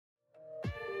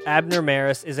Abner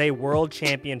Maris is a world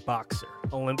champion boxer,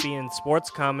 Olympian sports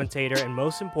commentator, and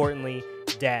most importantly,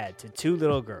 dad to two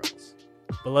little girls.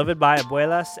 Beloved by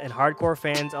abuelas and hardcore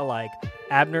fans alike,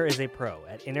 Abner is a pro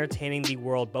at entertaining the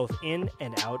world both in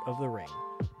and out of the ring.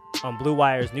 On Blue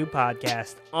Wire's new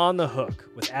podcast, On the Hook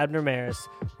with Abner Maris,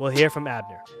 we'll hear from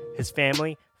Abner, his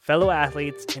family, fellow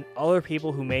athletes, and other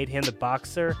people who made him the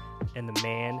boxer and the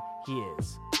man he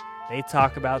is. They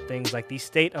talk about things like the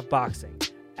state of boxing,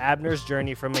 Abner's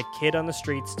journey from a kid on the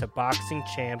streets to boxing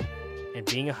champ, and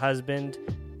being a husband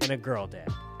and a girl dad.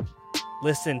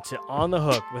 Listen to On the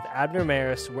Hook with Abner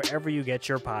Maris wherever you get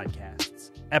your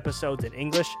podcasts. Episodes in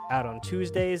English out on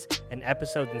Tuesdays and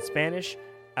episodes in Spanish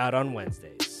out on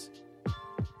Wednesdays.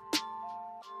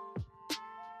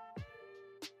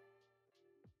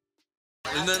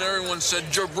 And then everyone said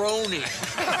jabroni.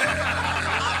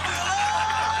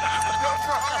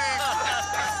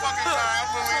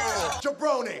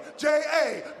 Jabroni,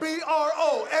 J-A-B-R-O-N-I-X-Y-Z,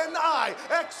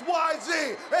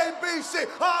 A-B-C.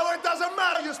 Oh, it doesn't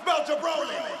matter, you spell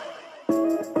jabroni.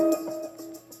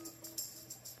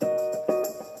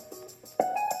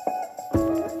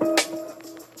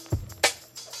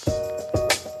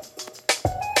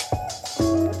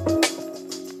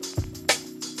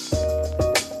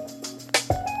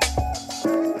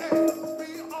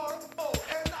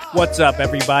 What's up,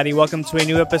 everybody? Welcome to a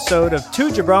new episode of Two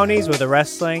Jabronis with a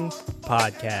Wrestling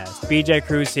Podcast. BJ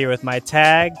Cruz here with my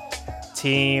tag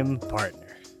team partner,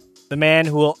 the man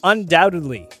who will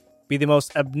undoubtedly be the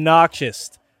most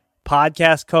obnoxious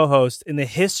podcast co-host in the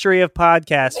history of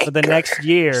podcasts for the next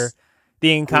year,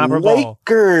 the incomparable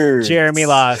Lakers. Jeremy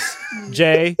Loss.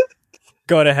 Jay,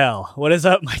 go to hell. What is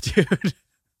up, my dude?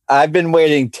 I've been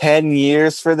waiting 10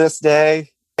 years for this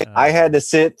day. I had to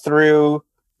sit through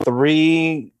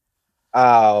 3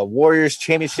 Warriors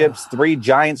championships, 3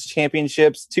 Giants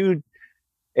championships, 2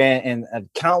 and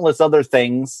countless other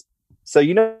things. So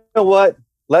you know what?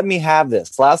 Let me have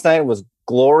this. Last night was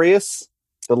glorious.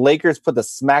 The Lakers put the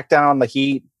smackdown on the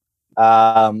Heat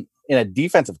in a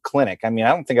defensive clinic. I mean,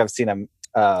 I don't think I've seen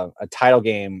a title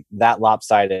game that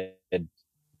lopsided in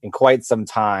quite some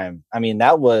time. I mean,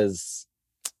 it was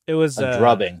a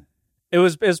drubbing. It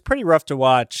was pretty rough to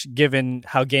watch, given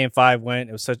how Game 5 went.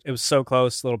 It was so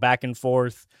close, a little back and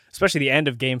forth, especially the end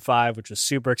of Game 5, which was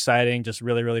super exciting, just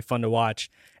really, really fun to watch.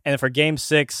 And then for Game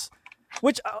 6,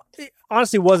 which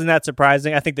honestly wasn't that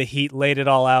surprising, I think the Heat laid it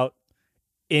all out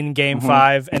in Game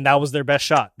 5, and that was their best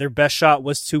shot. Their best shot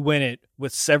was to win it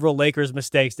with several Lakers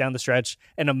mistakes down the stretch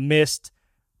and a missed,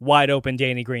 wide-open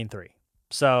Danny Green 3.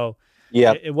 So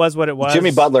yeah, it was what it was.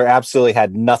 Jimmy Butler absolutely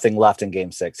had nothing left in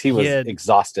Game 6. He was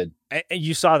exhausted.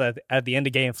 You saw that at the end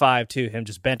of Game 5 too. Him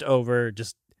just bent over,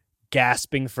 just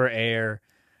gasping for air.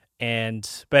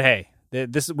 But hey,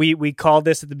 we called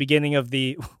this at the beginning of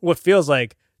the what feels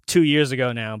like 2 years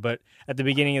ago now. But at the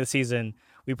beginning of the season,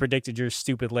 we predicted your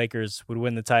stupid Lakers would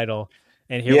win the title,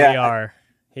 and here we are.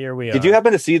 Here we are. Did you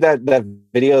happen to see that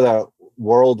video that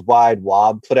Worldwide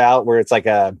Wob put out, where it's like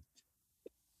a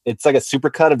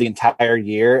supercut of the entire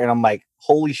year? And I'm like,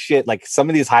 holy shit, like some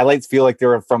of these highlights feel like they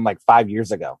were from like 5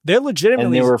 years ago. They're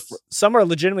legitimately, some are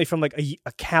legitimately from like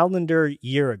a calendar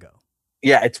year ago.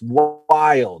 Yeah, it's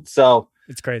wild. So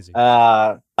it's crazy.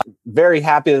 Very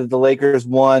happy that the Lakers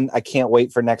won. I can't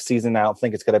wait for next season. I don't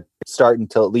think it's going to start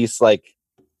until at least like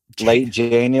late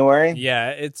January.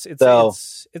 Yeah, it's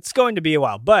going to be a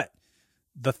while. But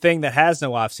the thing that has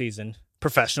no off season,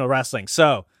 professional wrestling.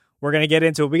 So we're going to get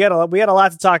into it. We got a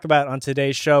lot to talk about on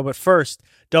today's show, but first,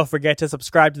 don't forget to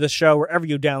subscribe to the show wherever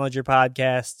you download your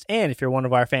podcasts. And if you're one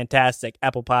of our fantastic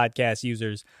Apple Podcast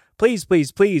users, please,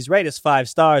 please, please rate us 5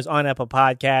 stars on Apple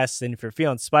Podcasts. And if you're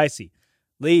feeling spicy,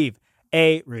 leave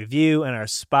a review. And our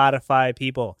Spotify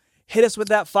people, hit us with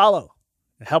that follow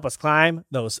and help us climb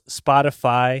those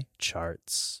Spotify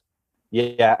charts.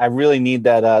 Yeah, I really need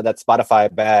that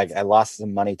Spotify bag. I lost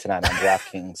some money tonight on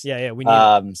DraftKings. Yeah, we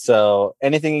need it. So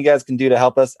anything you guys can do to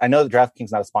help us. I know that DraftKings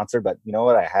is not a sponsor, but you know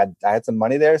what? I had some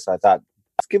money there, so I thought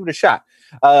let's give it a shot.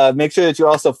 Make sure that you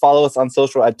also follow us on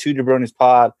social at 2 Jabronis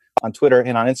Pod on Twitter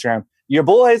and on Instagram. Your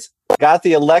boys got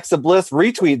the Alexa Bliss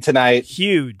retweet tonight.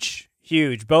 Huge.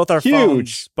 Both our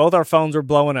phones were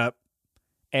blowing up,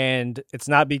 and it's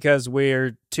not because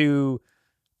we're two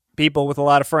people with a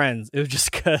lot of friends. It was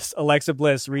just because Alexa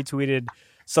Bliss retweeted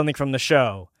something from the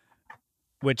show,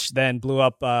 which then blew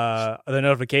up the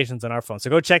notifications on our phone. So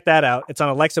go check that out. It's on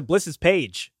Alexa Bliss's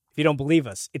page. If you don't believe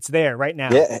us, it's there right now.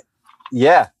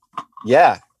 Yeah.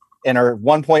 And our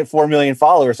 1.4 million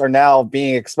followers are now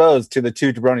being exposed to the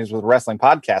Two Jabronis with Wrestling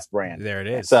podcast brand. There it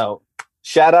is. So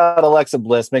shout out Alexa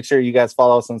Bliss. Make sure you guys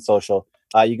follow us on social.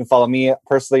 You can follow me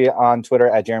personally on Twitter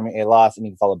at Jeremy A. Loss, and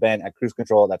you can follow Ben at Cruise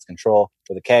Control. That's Control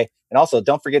with a K. And also,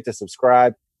 don't forget to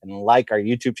subscribe and like our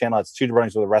YouTube channel. It's Two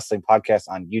Jabronis with a Wrestling Podcast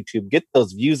on YouTube. Get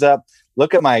those views up.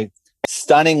 Look at my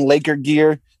stunning Laker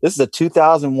gear. This is a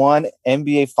 2001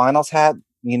 NBA Finals hat.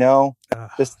 You know,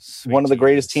 just one of the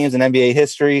greatest teams in NBA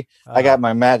history. I got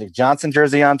my Magic Johnson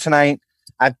jersey on tonight.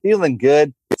 I'm feeling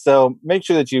good. So make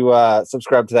sure that you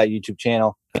subscribe to that YouTube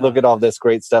channel. Look at all this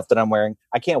great stuff that I'm wearing.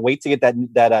 I can't wait to get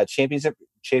that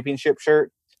championship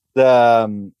shirt,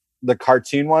 the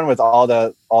cartoon one with all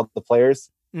the players.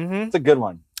 Mm-hmm. It's a good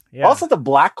one. Yeah. Also, the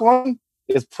black one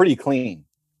is pretty clean.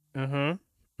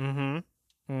 Mm-hmm. Mm-hmm.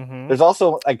 Mm-hmm. There's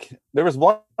also there was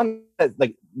one that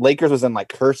Lakers was in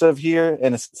cursive here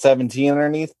and it's 17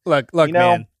 underneath. Look,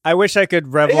 man. I wish I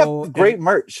could revel. Great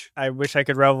merch. I wish I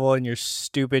could revel in your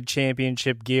stupid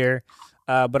championship gear,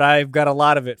 but I've got a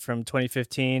lot of it from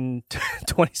 2015,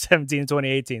 2017,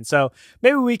 2018. So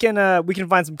maybe we can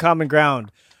find some common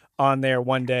ground on there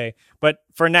one day. But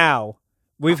for now,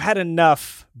 we've had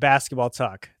enough basketball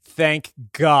talk. Thank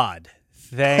God.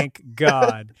 Thank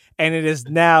God. And it is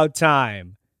now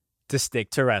time to stick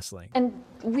to wrestling. And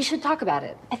we should talk about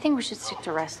it. I think we should stick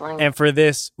to wrestling. And for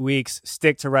this week's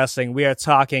Stick to Wrestling, we are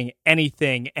talking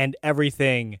anything and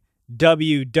everything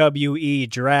WWE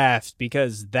Draft,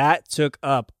 because that took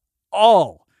up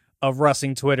all of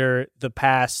wrestling Twitter the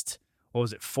past,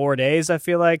 4 days, I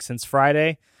feel like, since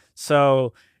Friday.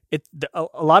 So a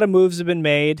lot of moves have been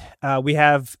made. We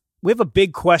have a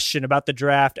big question about the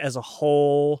draft as a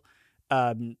whole,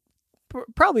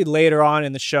 probably later on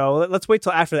in the show. Let's wait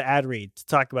till after the ad read to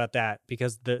talk about that,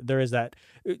 because there is that.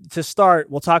 To start,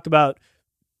 we'll talk about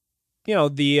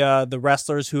the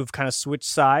wrestlers who have kind of switched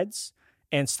sides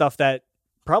and stuff that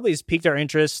probably has piqued our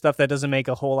interest, stuff that doesn't make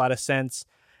a whole lot of sense,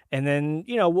 and then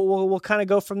we'll kind of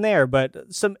go from there.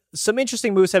 But some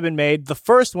interesting moves have been made. The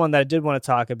first one that I did want to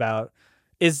talk about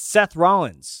is Seth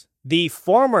Rollins, the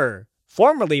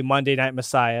formerly Monday Night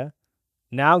Messiah,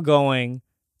 now going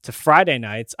to Friday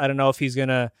nights. I don't know if he's going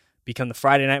to become the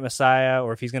Friday Night Messiah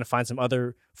or if he's going to find some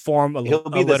other form of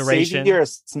alliteration. He'll be the Savior of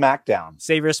SmackDown.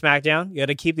 Savior of SmackDown. You got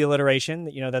to keep the alliteration.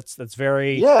 That's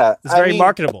very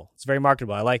marketable. It's very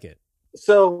marketable. I like it.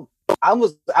 So I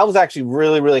was actually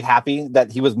really, really happy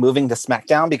that he was moving to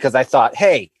SmackDown, because I thought,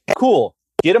 hey, cool,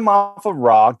 get him off of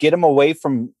Raw, get him away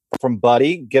from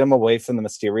Buddy, get him away from the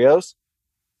Mysterios.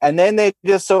 And then they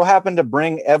just so happened to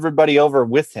bring everybody over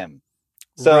with him.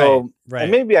 So right.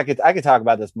 And maybe I could talk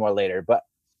about this more later, but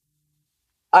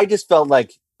I just felt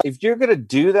like if you're going to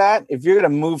do that, if you're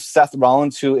going to move Seth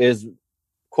Rollins, who is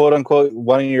quote unquote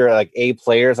one of your A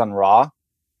players on Raw,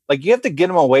 you have to get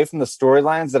him away from the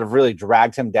storylines that have really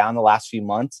dragged him down the last few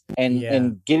months,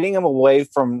 and getting him away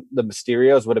from the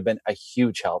Mysterios would have been a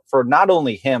huge help for not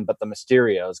only him, but the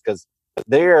Mysterios, because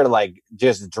they're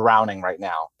just drowning right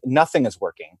now. Nothing is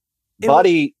working.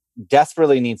 Buddy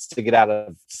desperately needs to get out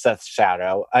of Seth's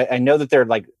shadow. I know that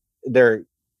they're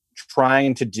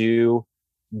trying to do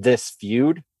this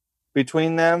feud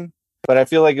between them, but I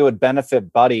feel like it would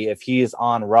benefit Buddy if he is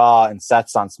on Raw and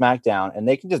Seth's on SmackDown, and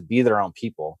they can just be their own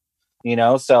people,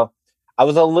 So I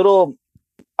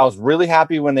was really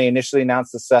happy when they initially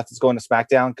announced that Seth is going to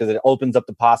SmackDown, because it opens up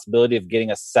the possibility of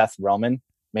getting a Seth Roman.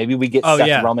 Maybe we get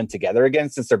Seth Roman together again,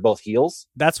 since they're both heels.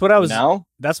 That's what I was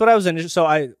in.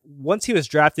 So once he was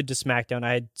drafted to SmackDown,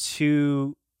 I had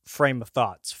two frame of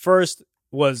thoughts. First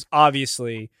was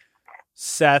obviously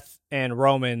Seth and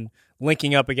Roman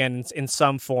linking up again in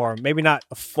some form. Maybe not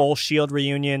a full Shield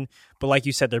reunion, but like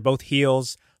you said, they're both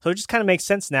heels. So it just kind of makes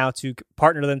sense now to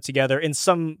partner them together in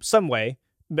some way.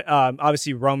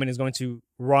 Obviously, Roman is going to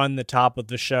run the top of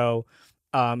the show,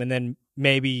 and then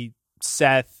maybe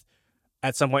Seth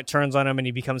at some point turns on him and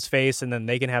he becomes face, and then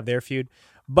they can have their feud.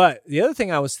 But the other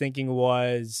thing I was thinking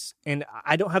was, and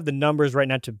I don't have the numbers right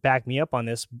now to back me up on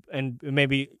this, and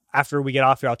maybe after we get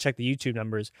off here, I'll check the YouTube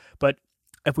numbers. But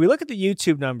if we look at the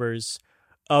YouTube numbers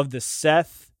of the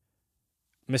Seth,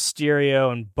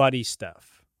 Mysterio, and Buddy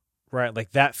stuff, right?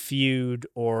 That feud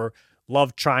or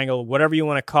love triangle, whatever you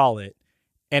want to call it.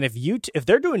 And if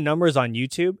they're doing numbers on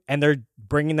YouTube and they're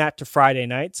bringing that to Friday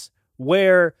nights,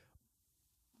 where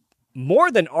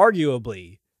more than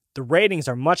arguably the ratings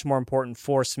are much more important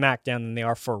for SmackDown than they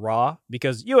are for Raw,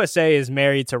 because USA is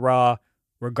married to Raw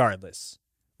regardless,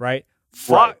 right?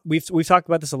 We've talked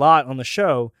about this a lot on the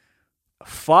show.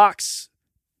 Fox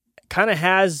kind of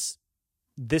has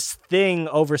this thing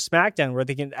over SmackDown where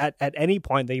they can at any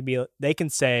point they can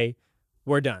say,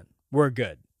 we're done, we're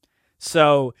good.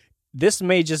 So this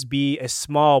may just be a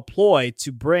small ploy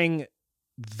to bring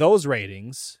those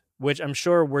ratings, which I'm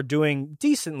sure we're doing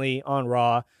decently on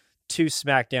Raw, to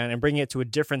SmackDown and bringing it to a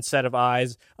different set of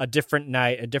eyes, a different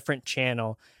night, a different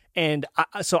channel. And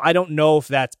so I don't know if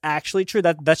that's actually true.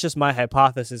 That's just my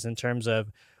hypothesis in terms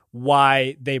of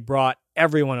why they brought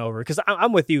everyone over. Because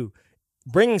I'm with you.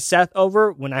 Bringing Seth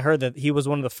over, when I heard that he was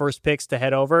one of the first picks to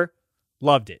head over,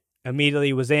 loved it.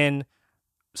 Immediately was in,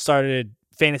 started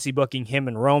fantasy booking him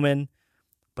and Roman.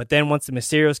 But then once the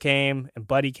Mysterios came and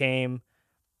Buddy came,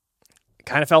 it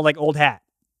kind of felt like old hat,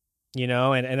 and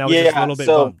I was just a little bit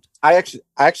bummed. I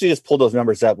actually just pulled those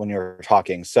numbers up when you were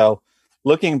talking. So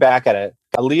looking back at it,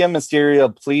 Aaliyah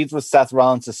Mysterio pleads with Seth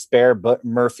Rollins to spare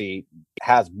Murphy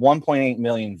has 1.8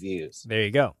 million views. There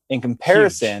you go. In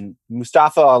comparison, huge.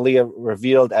 Mustafa Ali,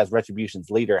 revealed as Retribution's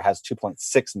leader, has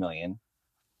 2.6 million.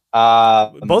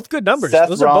 Both good numbers.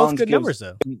 Those are both good numbers,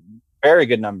 though. Very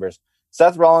good numbers.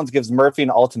 Seth Rollins gives Murphy an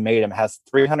ultimatum, has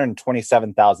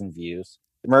 327,000 views.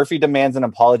 Murphy demands an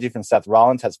apology from Seth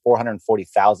Rollins, has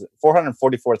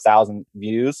 444,000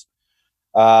 views.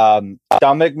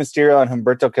 Dominic Mysterio and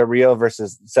Humberto Carrillo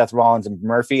versus Seth Rollins and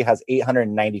Murphy has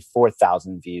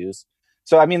 894,000 views.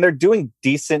 So, I mean, they're doing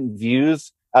decent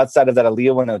views outside of that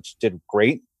Aaliyah one, which did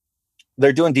great.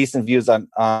 They're doing decent views on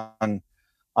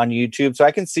YouTube. So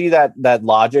I can see that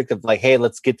logic of like, hey,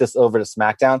 let's get this over to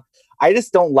SmackDown. I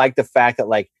just don't like the fact that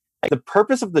like the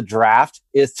purpose of the draft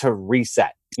is to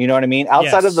reset. You know what I mean?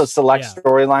 Outside of the select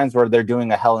storylines where they're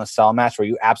doing a Hell in a Cell match where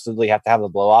you absolutely have to have the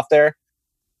blow off there,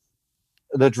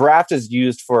 the draft is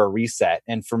used for a reset.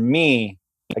 And for me,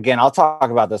 again, I'll talk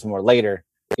about this more later.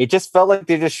 It just felt like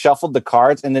they just shuffled the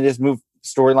cards and then just moved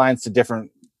storylines to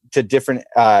different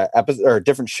episodes or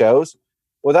different shows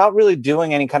without really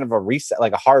doing any kind of a reset,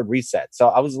 like a hard reset. So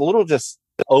I was a little just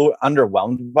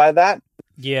underwhelmed by that.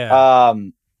 Yeah.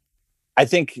 I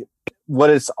think what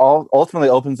it's all ultimately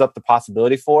opens up the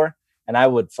possibility for, and I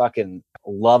would fucking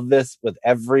love this with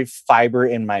every fiber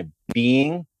in my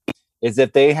being, is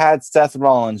if they had Seth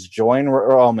Rollins join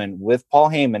Roman with Paul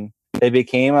Heyman, they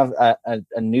became a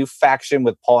new faction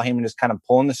with Paul Heyman just kind of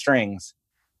pulling the strings,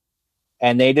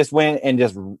 and they just went and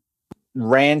just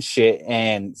ran shit,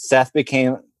 and Seth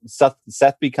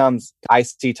becomes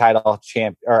IC title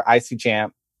champ or IC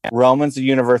champ. Roman's the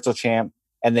Universal champ,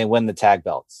 and they win the tag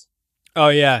belts. Oh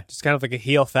yeah, just kind of like a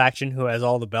heel faction who has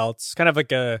all the belts, kind of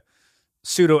like a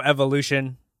pseudo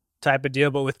evolution type of deal,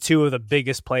 but with two of the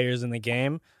biggest players in the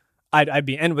game. I'd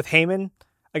be in with Heyman.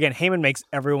 Again, Heyman makes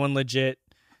everyone legit.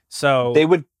 So they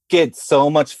would get so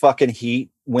much fucking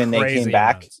heat when they came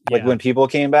back. Like when people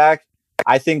came back,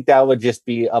 I think that would just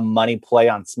be a money play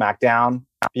on SmackDown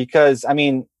because I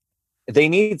mean, they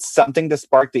need something to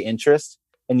spark the interest.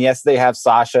 And yes, they have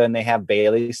Sasha and they have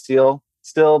Bayley still,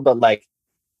 but like,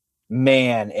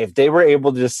 man, if they were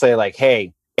able to just say like,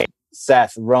 hey,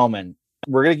 Seth, Roman,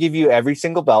 we're going to give you every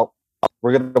single belt.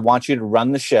 We're going to want you to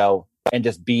run the show and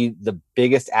just be the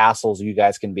biggest assholes you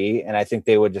guys can be. And I think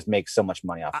they would just make so much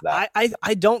money off of that.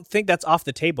 I don't think that's off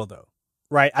the table though,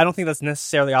 right? I don't think that's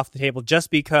necessarily off the table just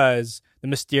because the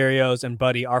Mysterios and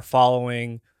Buddy are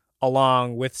following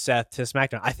along with Seth to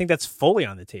SmackDown. I think that's fully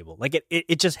on the table. Like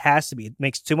it just has to be. It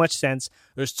makes too much sense.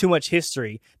 There's too much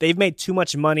history. They've made too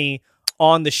much money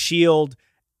on the Shield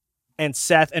and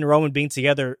Seth and Roman being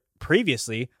together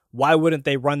previously. Why wouldn't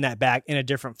they run that back in a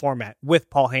different format with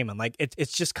Paul Heyman? Like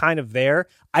it's just kind of there.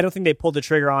 I don't think they pulled the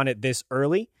trigger on it this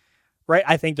early, right?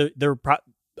 I think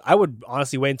I would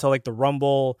honestly wait until like the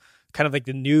Rumble, kind of like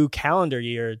the new calendar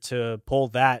year to pull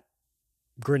that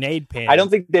grenade pin. I don't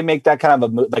think they make that kind of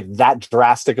a move, like that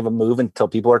drastic of a move until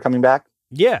people are coming back.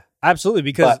 Yeah, absolutely.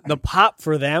 Because the pop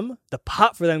for them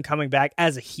coming back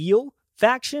as a heel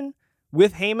faction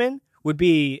with Heyman would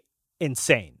be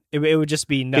insane. It would just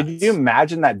be nuts. Could you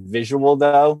imagine that visual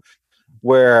though,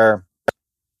 where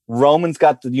Roman's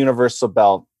got the Universal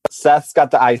belt, Seth's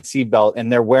got the IC belt, and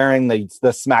they're wearing the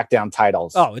SmackDown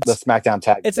titles. Oh, it's the SmackDown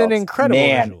tag. It's an incredible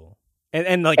visual.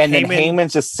 And then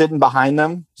Heyman's just sitting behind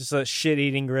them, just a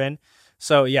shit-eating grin.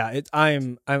 So yeah,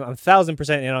 I'm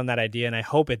 1,000% in on that idea, and I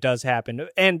hope it does happen.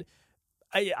 And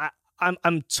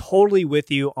I'm totally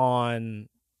with you on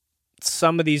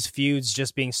some of these feuds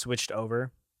just being switched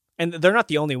over, and they're not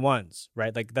the only ones,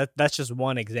 right? Like that's just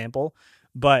one example,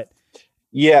 but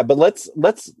yeah. But let's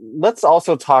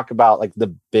also talk about like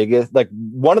the biggest, like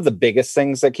one of the biggest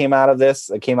things that came out of this,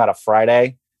 that came out of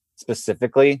Friday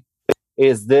specifically,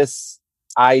 is this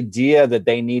idea that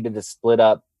they needed to split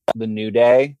up the New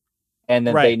Day, and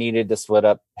then they needed to split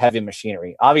up Heavy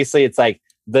Machinery. Obviously, it's like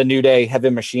the New Day, Heavy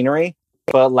Machinery,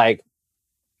 but like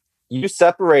you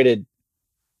separated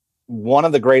one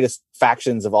of the greatest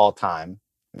factions of all time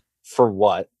for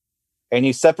what? And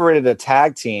you separated a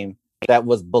tag team that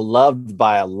was beloved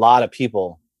by a lot of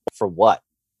people for what?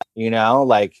 You know,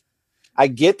 like I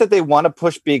get that they want to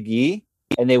push Big E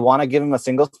and they want to give him a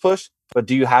singles push, but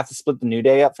do you have to split the New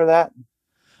Day up for that?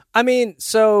 I mean,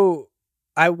 so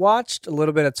I watched a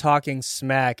little bit of Talking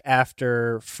Smack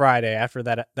after Friday, after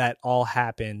that all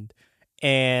happened,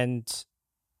 and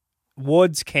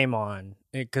Woods came on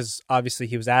because obviously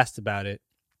he was asked about it,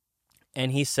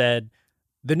 and he said,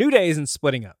 the New Day isn't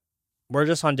splitting up. We're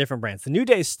just on different brands. The New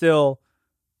Day is still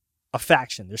a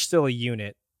faction. They're still a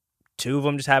unit. Two of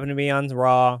them just happen to be on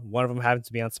Raw. One of them happens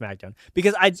to be on SmackDown.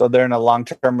 So they're in a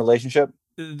long-term relationship?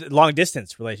 Long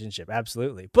distance relationship,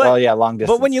 absolutely. But long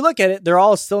distance. But when you look at it, they're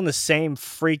all still in the same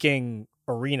freaking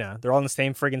arena. They're all in the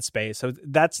same freaking space. So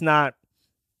that's not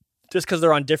just because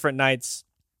they're on different nights.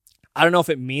 I don't know if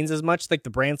it means as much like the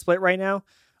brand split right now,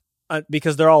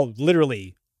 because they're all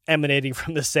literally emanating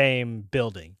from the same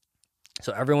building.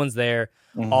 So everyone's there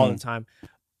all the time.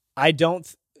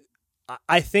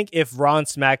 I think if Raw and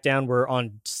SmackDown were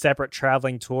on separate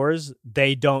traveling tours,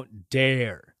 they don't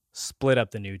dare split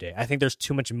up the New Day. I think there's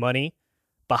too much money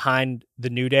behind the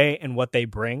New Day and what they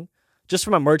bring, just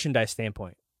from a merchandise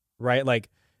standpoint, right? Like,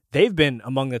 they've been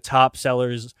among the top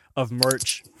sellers of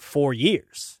merch for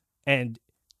years. And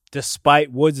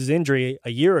despite Woods' injury a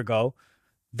year ago,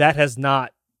 that has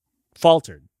not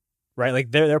faltered, right?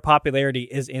 Like, their popularity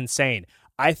is insane.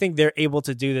 I think they're able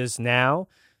to do this now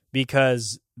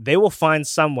because they will find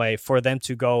some way for them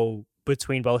to go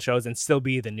between both shows and still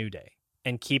be the New Day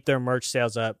and keep their merch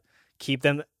sales up, keep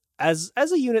them as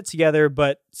a unit together,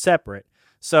 but separate.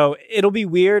 So it'll be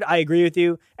weird. I agree with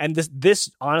you. And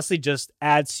this honestly just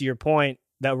adds to your point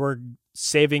that we're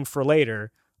saving for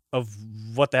later of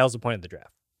what the hell's the point of the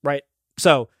draft, right?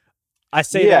 So I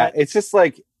say that. It's just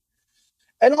like,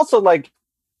 and also like,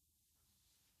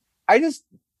 I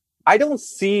don't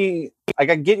see,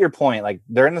 like, I get your point. Like,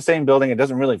 they're in the same building. It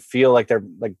doesn't really feel like they're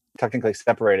like technically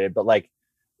separated, but like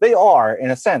they are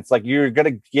in a sense. Like, you're going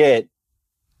to get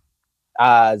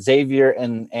Xavier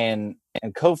and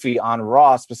Kofi on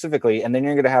Raw specifically, and then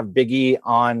you're going to have Big E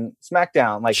on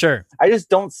SmackDown. Like, sure. I just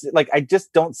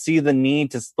don't see the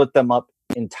need to split them up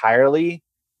entirely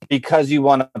because you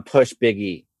want to push Big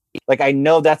E. Like, I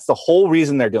know that's the whole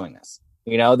reason they're doing this.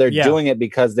 You know, they're doing it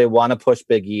because they want to push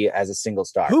Big E as a single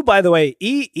star. Who, by the way,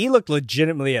 E looked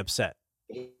legitimately upset.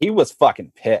 He was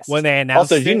fucking pissed when they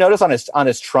announced. Also, did you notice on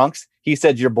his trunks he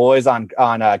said "your boys" on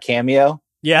Cameo?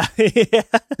 Yeah,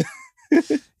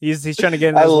 he's trying to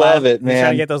get. I love it, man. He's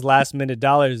trying to get those last minute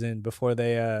dollars in before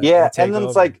they. And then over.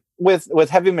 It's like with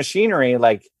Heavy Machinery,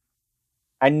 like,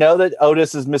 I know that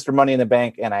Otis is Mr. Money in the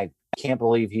Bank, and I can't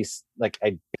believe he's like,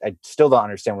 I still don't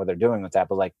understand what they're doing with that.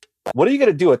 But like, what are you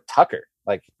gonna do with Tucker?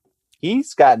 Like,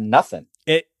 he's got nothing.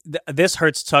 This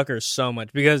hurts Tucker so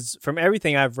much because from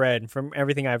everything I've read, from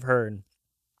everything I've heard,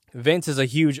 Vince is a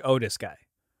huge Otis guy,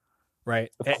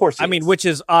 right? Of course, I mean, which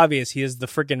is obvious. He is the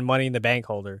freaking Money in the Bank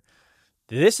holder.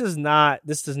 This does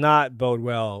not bode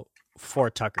well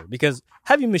for Tucker because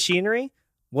Heavy Machinery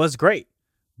was great,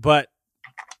 but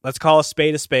let's call a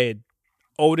spade a spade.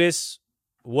 Otis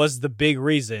was the big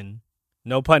reason,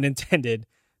 no pun intended,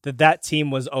 that team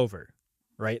was over.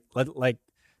 Right? Like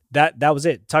that was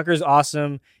it. Tucker's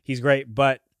awesome. He's great.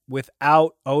 But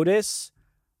without Otis,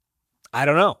 I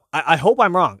don't know. I hope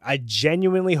I'm wrong. I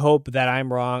genuinely hope that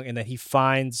I'm wrong and that he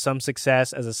finds some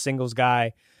success as a singles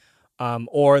guy,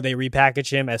 or they repackage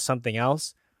him as something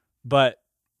else. But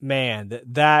man,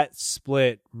 that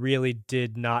split really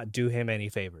did not do him any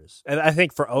favors. And I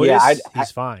think for Otis,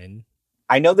 he's fine.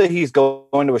 I know that he's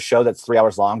going to a show that's 3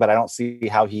 hours long, but I don't see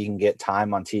how he can get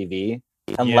time on TV.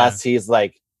 Unless he's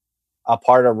like a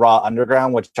part of Raw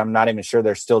Underground, which I'm not even sure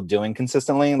they're still doing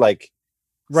consistently. Like,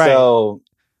 right. So,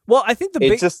 well, I think the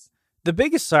biggest,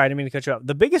 sorry, I didn't mean to cut you off.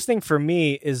 The biggest thing for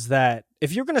me is that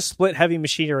if you're going to split Heavy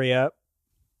Machinery up,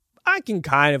 I can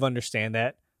kind of understand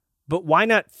that, but why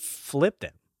not flip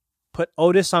them? Put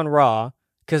Otis on Raw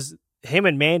because him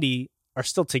and Mandy are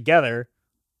still together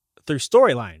through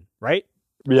storyline, right?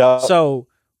 Yeah. So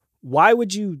why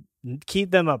would you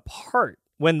keep them apart?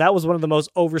 When that was one of the most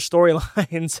over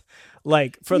storylines,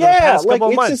 like for the past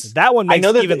couple months, that one makes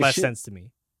even less sense to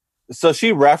me. So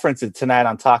she referenced it tonight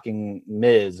on Talking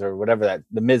Miz or whatever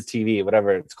the Miz TV, whatever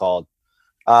it's called.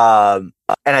 And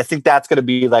I think that's going to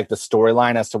be like the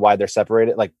storyline as to why they're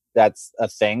separated. Like, that's a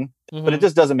thing, but it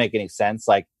just doesn't make any sense.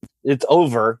 Like, it's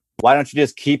over. Why don't you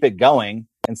just keep it going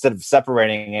instead of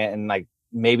separating it and like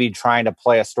maybe trying to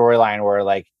play a storyline where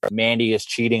like Mandy is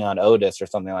cheating on Otis or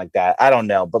something like that? I don't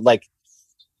know, but like,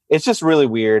 it's just really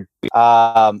weird.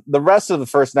 The rest of the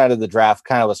first night of the draft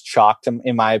kind of was chalked,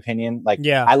 in my opinion. Like,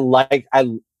 I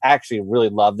actually really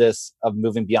love this of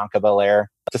moving Bianca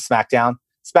Belair to SmackDown.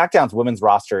 SmackDown's women's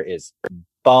roster is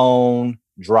bone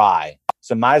dry.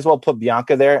 So might as well put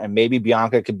Bianca there, and maybe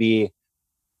Bianca could be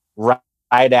right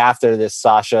after this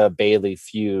Sasha Bailey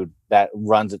feud that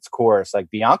runs its course. Like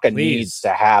Bianca needs to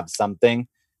have something.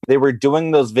 They were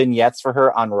doing those vignettes for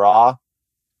her on Raw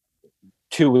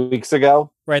 2 weeks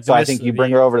ago. Right. So I think you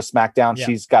bring her over to SmackDown. Yeah.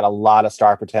 She's got a lot of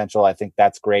star potential. I think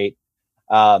that's great.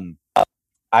 I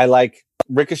like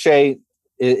Ricochet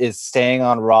is staying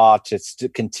on Raw to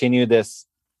continue this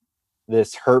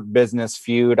Hurt Business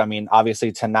feud. I mean,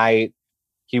 obviously tonight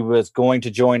he was going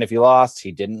to join if he lost.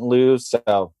 He didn't lose.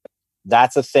 So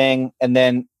that's a thing. And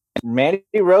then Mandy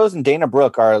Rose and Dana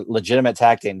Brooke are legitimate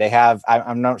tag team. They have,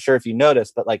 I'm not sure if you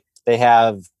noticed, but like they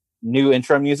have new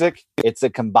intro music. It's a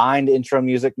combined intro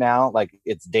music now. Like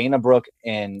it's Dana Brooke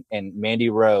and Mandy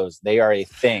Rose. They are a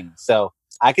thing. So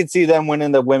I can see them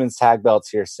winning the women's tag belts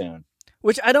here soon.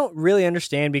 Which I don't really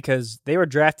understand because they were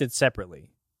drafted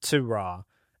separately to Raw.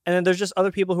 And then there's just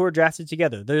other people who were drafted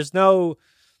together. There's no,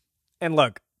 and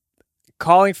look,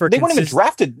 calling for they weren't even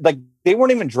drafted. Like they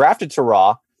weren't even drafted to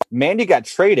Raw. Mandy got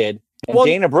traded, and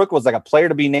Dana Brooke was like a player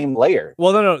to be named later.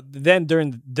 Well, no. Then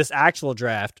during this actual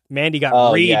draft, Mandy got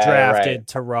redrafted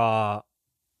to Raw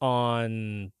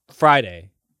on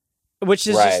Friday, which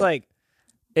is just like,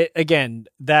 again,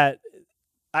 that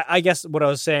I guess what I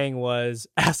was saying was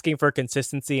asking for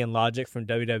consistency and logic from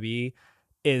WWE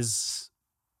is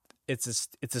it's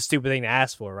a stupid thing to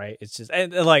ask for, right? It's just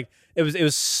and like it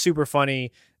was super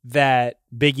funny that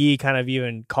Big E kind of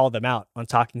even called them out on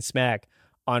Talking Smack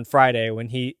on Friday when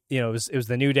he, it was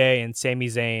the New Day and Sami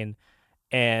Zayn,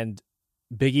 and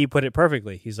Big E put it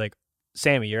perfectly. He's like,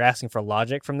 Sammy, you're asking for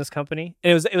logic from this company.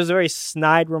 And it was a very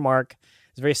snide remark.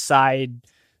 It was very side.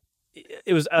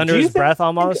 It was under his breath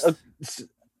almost.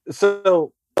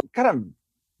 So, kind of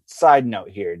side note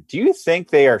here. Do you think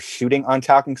they are shooting on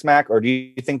Talking Smack, or do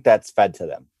you think that's fed to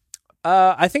them?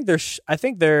 I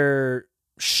think they're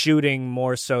shooting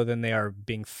more so than they are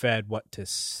being fed what to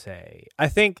say. I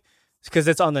think because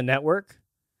it's on the network,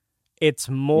 it's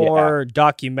more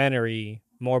documentary,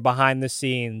 more behind the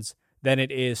scenes than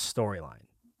it is storyline.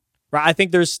 Right? I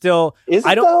think there's still.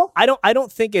 I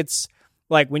don't think it's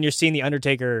like when you're seeing the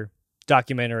Undertaker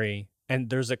documentary and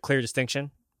there's a clear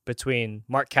distinction between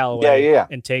Mark Calloway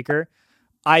and Taker.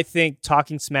 I think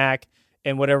Talking Smack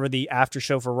and whatever the after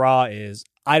show for Raw is,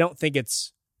 I don't think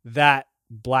it's that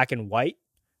black and white.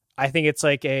 I think it's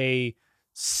like a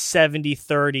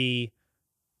 70-30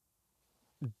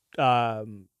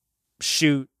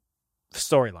 shoot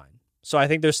storyline. So I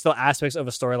think there's still aspects of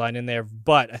a storyline in there,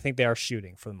 but I think they are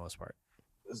shooting for the most part.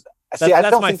 See, I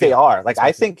don't think they are. Like,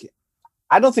 I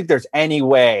don't think there's any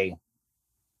way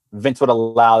Vince would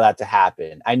allow that to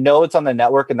happen. I know it's on the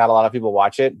network and not a lot of people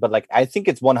watch it, but like, I think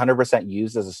it's 100%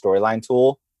 used as a storyline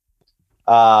tool.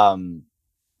 And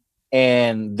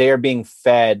they're being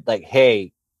fed like,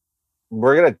 hey,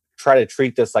 we're going to try to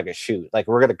treat this like a shoot. Like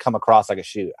we're going to come across like a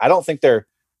shoot. I don't think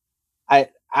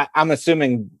I'm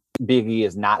assuming Big E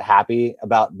is not happy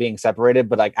about being separated,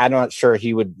 but like, I'm not sure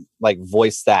he would like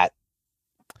voice that.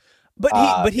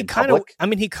 But he kind of, I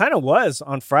mean, he kind of was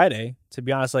on Friday, to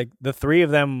be honest. Like the three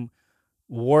of them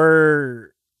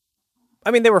were,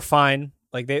 I mean, they were fine.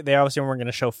 Like they obviously weren't going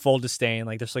to show full disdain.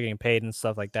 Like they're still getting paid and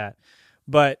stuff like that.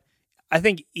 But I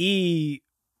think E,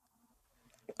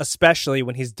 especially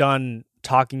when he's done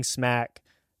Talking Smack,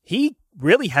 he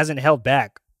really hasn't held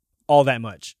back all that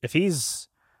much. If he's,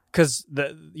 because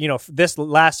this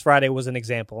last Friday was an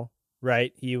example,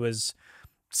 right? He was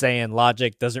saying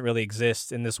logic doesn't really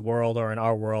exist in this world or in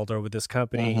our world or with this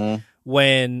company. Mm-hmm.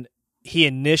 When he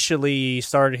initially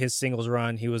started his singles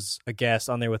run, he was a guest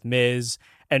on there with Miz,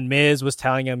 and Miz was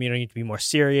telling him, you need to be more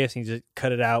serious. He just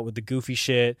cut it out with the goofy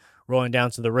shit, rolling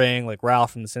down to the ring like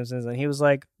Ralph from The Simpsons. And he was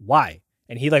like, why?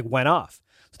 And he like went off.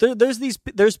 So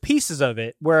there's pieces of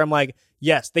it where I'm like,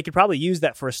 yes, they could probably use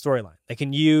that for a storyline. They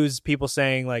can use people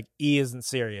saying like E isn't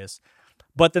serious.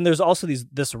 But then there's also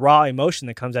this raw emotion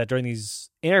that comes out during these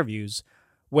interviews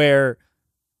where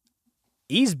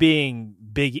he's being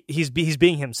big. He's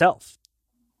being himself.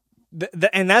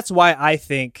 And that's why I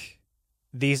think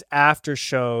these after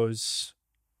shows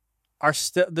are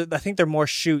still, I think they're more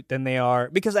shoot than they are,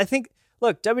 because I think,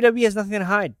 look, WWE has nothing to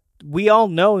hide. We all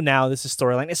know now this is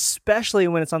storyline, especially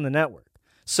when it's on the network.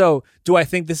 So do I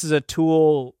think this is a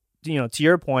tool, to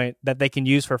your point, that they can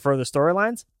use for further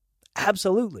storylines?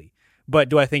 Absolutely. But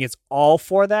do I think it's all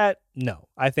for that? No.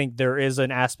 I think there is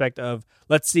an aspect of,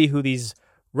 let's see who these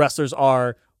wrestlers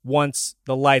are once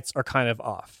the lights are kind of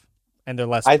off and they're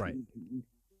less bright.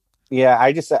 Yeah,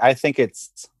 I think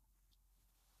it's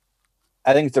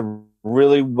a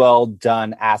really well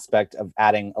done aspect of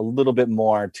adding a little bit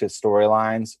more to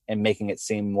storylines and making it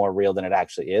seem more real than it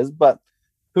actually is. But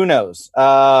who knows?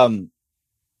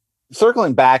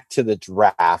 Circling back to the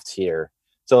draft here.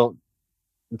 So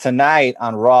tonight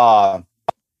on Raw,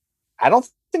 I don't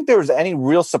think there was any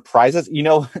real surprises. You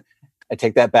know, I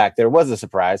take that back. There was a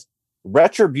surprise.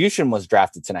 Retribution was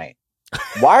drafted tonight.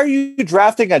 Why are you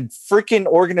drafting a freaking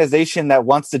organization that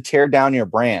wants to tear down your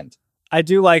brand? I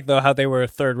do like, though, how they were a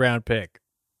 3rd round pick.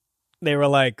 They were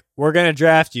like, we're going to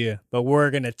draft you, but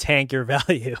we're going to tank your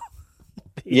value.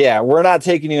 Yeah, we're not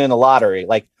taking you in the lottery.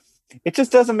 Like, it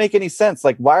just doesn't make any sense.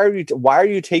 Like, why are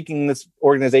you taking this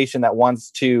organization that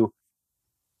wants to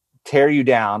tear you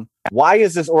down? Why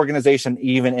is this organization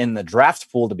even in the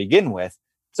draft pool to begin with?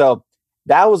 So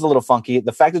that was a little funky.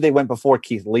 The fact that they went before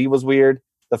Keith Lee was weird.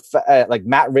 Like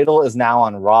Matt Riddle is now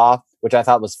on Raw, which I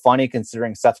thought was funny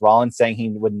considering Seth Rollins saying he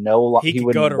wouldn't want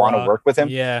to work with him.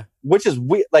 Yeah, which is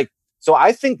weird. Like, so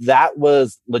I think that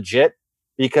was legit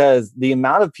because the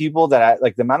amount of people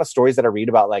the amount of stories that I read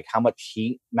about like how much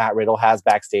heat Matt Riddle has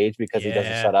backstage because he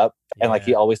doesn't shut up and like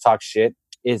he always talks shit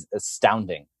is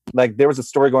astounding. Like there was a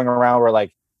story going around where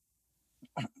like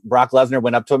Brock Lesnar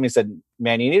went up to him and he said,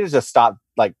 "Man, you need to just stop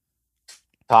like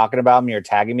talking about me or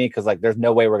tagging me because like there's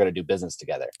no way we're going to do business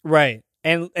together." Right.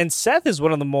 And Seth is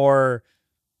one of the more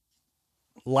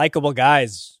likable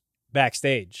guys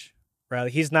backstage, right?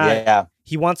 Like, he's not,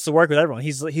 he wants to work with everyone.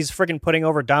 He's freaking putting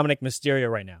over Dominic Mysterio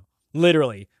right now,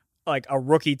 literally like a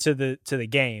rookie to the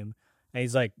game. And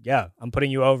he's like, yeah, I'm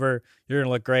putting you over. You're going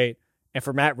to look great. And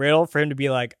for Matt Riddle, for him to be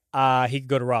like, he could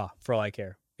go to Raw for all I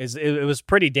care. It was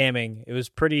pretty damning. It was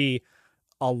pretty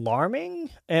alarming.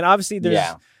 And obviously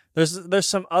there's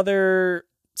some other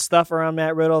stuff around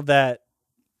Matt Riddle that,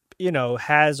 you know,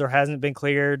 has or hasn't been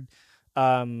cleared,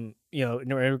 you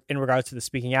know, in regards to the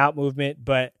speaking out movement,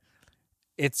 but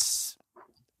it's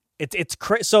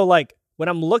so like when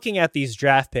I'm looking at these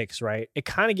draft picks, right, it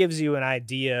kind of gives you an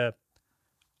idea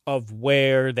of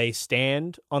where they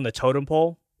stand on the totem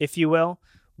pole, if you will,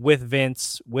 with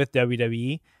Vince, with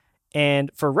WWE. And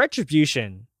for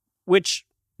Retribution, which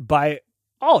by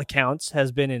all accounts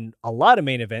has been in a lot of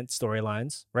main event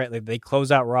storylines, right? Like they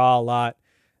close out Raw a lot.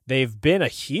 They've been a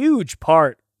huge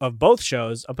part of both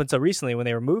shows up until recently when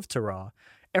they were moved to Raw.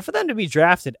 And for them to be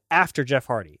drafted after Jeff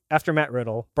Hardy, after Matt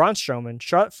Riddle, Braun Strowman,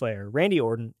 Charlotte Flair, Randy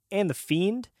Orton, and The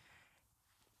Fiend,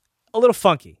 a little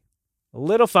funky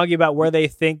about where they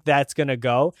think that's going to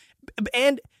go.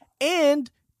 And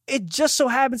it just so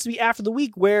happens to be after the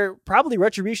week where probably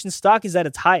Retribution stock is at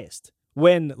its highest.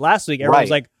 When last week everyone was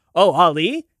like, oh,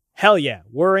 Ali? Hell yeah,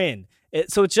 we're in.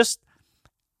 So it's just,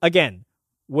 again,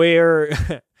 we're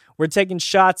taking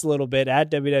shots a little bit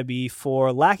at WWE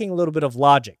for lacking a little bit of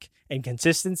logic and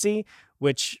consistency,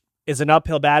 which is an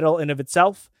uphill battle in of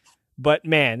itself. But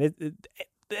man,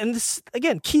 and this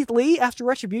again, Keith Lee after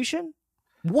Retribution,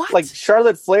 what? Like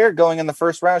Charlotte Flair going in the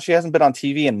first round, she hasn't been on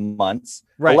TV in months.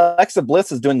 Right. Alexa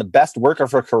Bliss is doing the best work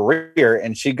of her career,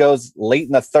 and she goes late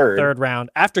in the third round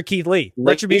after Keith Lee.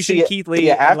 Retribution, Keith Lee,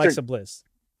 and Alexa Bliss.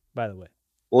 By the way,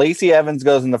 Lacey Evans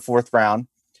goes in the 4th round.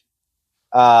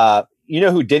 You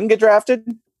know who didn't get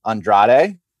drafted?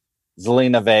 Andrade,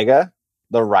 Zelina Vega,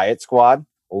 the Riot Squad,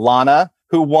 Lana,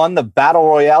 who won the Battle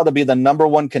Royale to be the number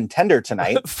 1 contender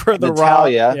tonight. for the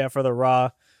Natalia. Raw. Yeah, for the Raw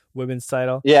women's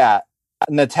title. Yeah.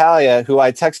 Natalia, who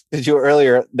I texted you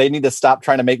earlier, they need to stop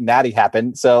trying to make Natty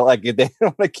happen. So like if they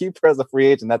don't want to keep her as a free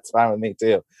agent, that's fine with me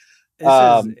too.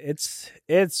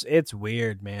 It's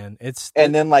weird, man.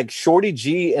 And then like Shorty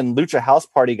G and Lucha House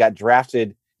Party got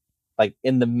drafted like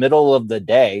in the middle of the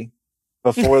day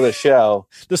before the show.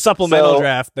 The supplemental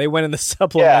draft. They went in the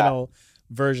supplemental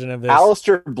version of this.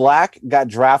 Aleister Black got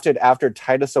drafted after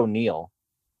Titus O'Neil.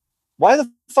 Why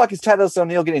the fuck is Titus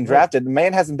O'Neil getting drafted? The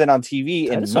man hasn't been on TV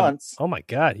in months. Oh my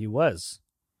God, he was.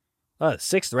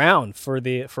 6th round for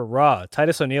Raw.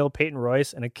 Titus O'Neil, Peyton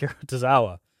Royce, and Akira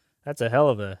Tozawa. That's a hell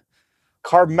of a...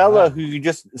 Carmella, who you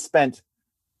just spent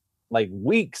like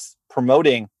weeks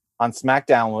promoting on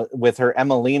SmackDown with her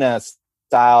Emelina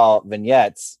style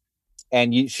vignettes,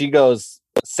 and she goes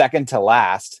second to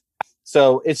last.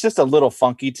 So it's just a little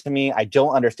funky to me. I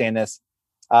don't understand this.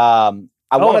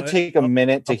 I want to take a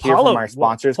minute to hear from our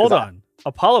sponsors. Hold on.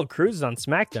 Apollo Crews is on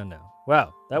SmackDown now.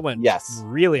 Wow, that went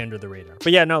really under the radar.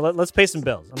 But yeah, no, let's pay some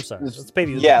bills. I'm sorry. Let's pay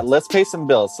these bills. Let's pay some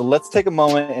bills. So let's take a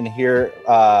moment and hear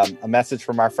a message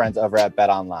from our friends over at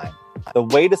BetOnline. The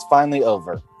wait is finally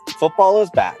over. Football is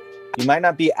back. You might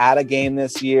not be at a game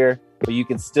this year, but you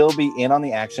can still be in on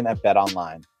the action at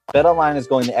BetOnline. BetOnline is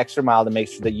going the extra mile to make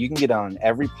sure that you can get on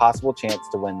every possible chance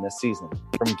to win this season.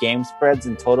 From game spreads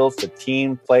and totals to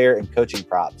team, player, and coaching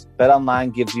props,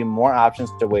 BetOnline gives you more options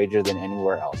to wager than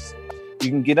anywhere else. You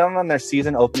can get on their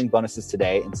season opening bonuses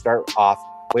today and start off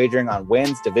wagering on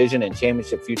wins, division, and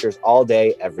championship futures all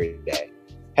day, every day.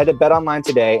 Head to BetOnline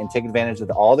today and take advantage of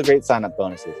all the great sign-up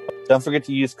bonuses. Don't forget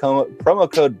to use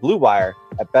promo code BlueWire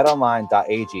at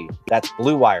betonline.ag. That's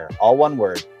BlueWire, all one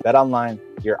word. BetOnline,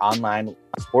 your online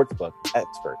sportsbook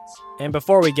experts. And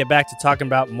before we get back to talking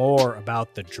about more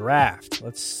about the draft,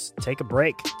 let's take a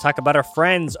break. Talk about our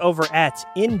friends over at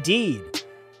Indeed.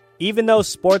 Even though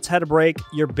sports had a break,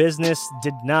 your business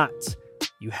did not.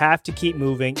 You have to keep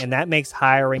moving, and that makes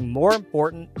hiring more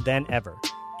important than ever.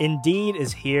 Indeed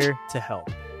is here to help.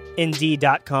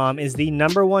 Indeed.com is the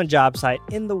 #1 job site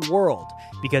in the world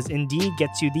because Indeed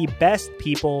gets you the best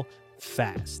people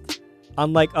fast.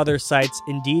 Unlike other sites,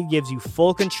 Indeed gives you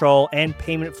full control and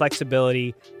payment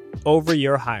flexibility over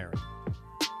your hiring.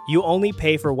 You only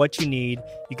pay for what you need,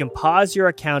 you can pause your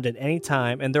account at any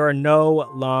time, and there are no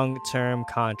long-term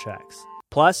contracts.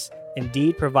 Plus,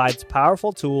 Indeed provides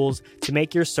powerful tools to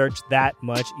make your search that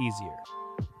much easier.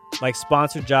 Like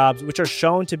sponsored jobs, which are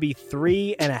shown to be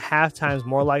 3.5 times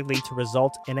more likely to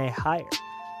result in a hire.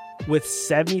 With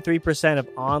 73% of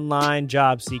online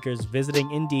job seekers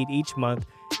visiting Indeed each month,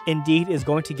 Indeed is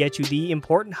going to get you the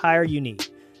important hire you need,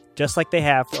 just like they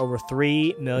have for over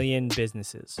 3 million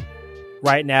businesses.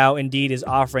 Right now, Indeed is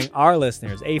offering our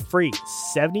listeners a free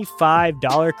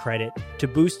 $75 credit to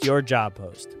boost your job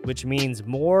post, which means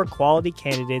more quality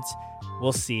candidates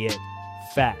will see it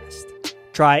fast.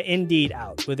 Try Indeed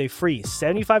out with a free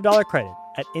 $75 credit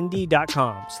at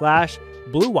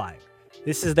Indeed.com/BlueWire.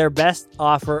 This is their best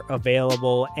offer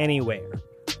available anywhere.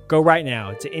 Go right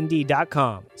now to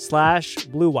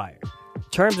Indeed.com/BlueWire.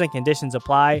 Terms and conditions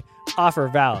apply. Offer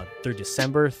valid through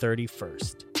December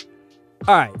 31st.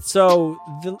 All right, so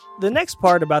the next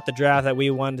part about the draft that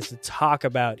we wanted to talk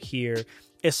about here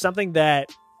is something that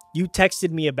you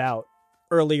texted me about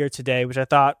earlier today, which I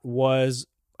thought was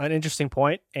an interesting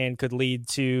point and could lead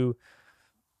to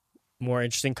more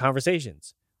interesting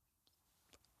conversations.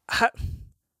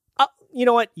 You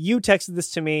know what? You texted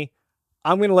this to me.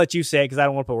 I'm going to let you say it because I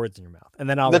don't want to put words in your mouth. And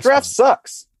then I'll The draft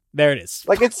sucks. There it is.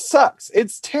 Like, it sucks.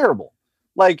 It's terrible.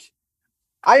 Like,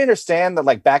 I understand that,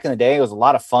 like, back in the day, it was a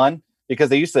lot of fun because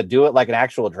they used to do it like an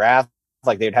actual draft.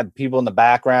 Like, they'd have people in the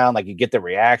background, like, you get the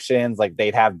reactions, like,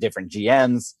 they'd have different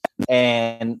GMs,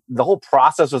 and the whole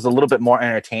process was a little bit more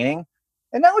entertaining.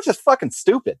 And now it's just fucking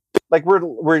stupid. Like,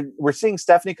 we're seeing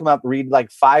Stephanie come up, read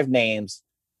like 5 names,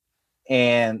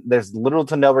 and there's little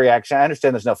to no reaction. I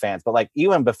understand there's no fans, but like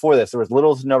even before this, there was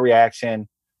little to no reaction.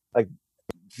 Like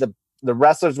the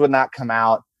wrestlers would not come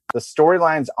out. The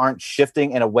storylines aren't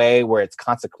shifting in a way where it's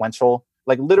consequential.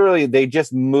 Like literally, they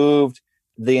just moved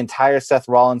the entire Seth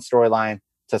Rollins storyline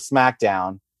to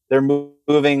SmackDown. They're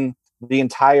moving the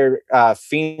entire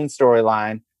Fiend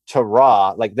storyline to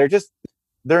Raw. Like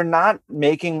they're not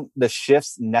making the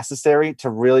shifts necessary to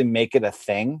really make it a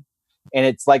thing. And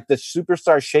it's like the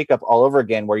superstar shakeup all over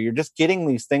again, where you're just getting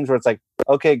these things where it's like,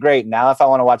 okay, great. Now, if I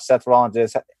want to watch Seth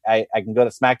Rollins, I can go to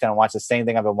SmackDown and watch the same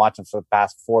thing I've been watching for the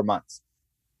past 4 months.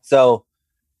 So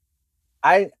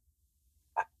I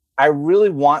really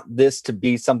want this to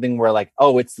be something where like,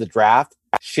 oh, it's the draft.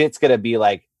 Shit's going to be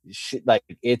like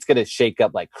it's going to shake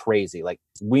up like crazy. Like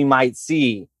we might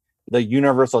see the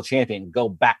Universal Champion go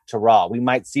back to Raw. We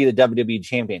might see the WWE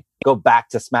Champion go back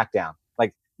to SmackDown.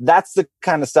 Like that's the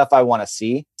kind of stuff I want to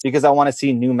see, because I want to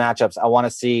see new matchups. I want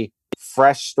to see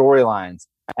fresh storylines,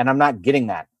 and I'm not getting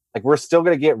that. Like we're still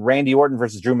going to get Randy Orton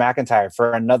versus Drew McIntyre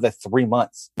for another 3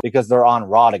 months because they're on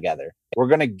Raw together. We're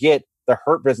going to get the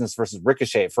Hurt Business versus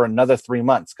Ricochet for another 3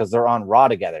 months because they're on Raw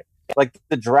together. Like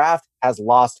the draft has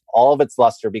lost all of its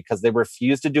luster because they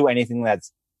refuse to do anything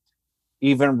that's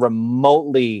even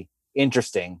remotely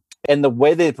interesting. And the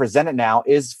way they present it now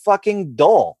is fucking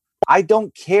dull. I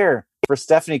don't care for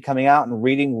Stephanie coming out and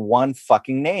reading one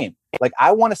fucking name. Like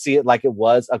I want to see it like it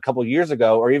was a couple years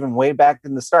ago, or even way back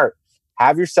in the start.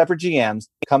 Have your separate GMs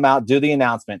come out, do the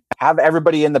announcement, have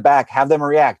everybody in the back, have them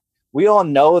react. We all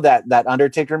know that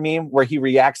Undertaker meme where he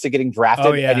reacts to getting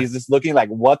drafted and he's just looking like,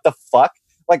 what the fuck?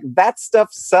 Like that stuff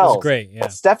sells. That's great. Yeah.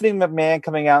 But Stephanie McMahon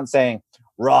coming out and saying,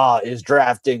 Raw is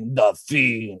drafting the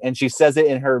Fiend, and she says it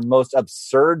in her most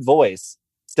absurd voice,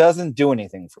 doesn't do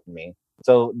anything for me.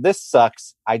 So this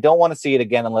sucks. I don't want to see it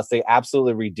again unless they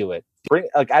absolutely redo it.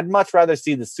 I'd much rather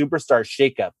see the Superstar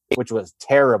shakeup, which was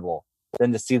terrible,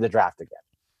 than to see the draft again.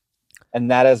 And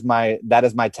that is my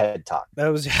TED talk. That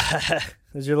was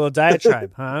your little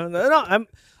diatribe, huh? No,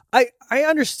 I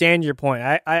understand your point.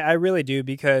 I really do,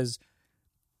 because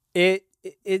it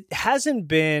hasn't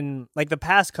been like the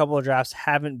past couple of drafts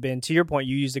haven't been, to your point,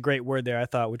 you used a great word there, I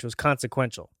thought, which was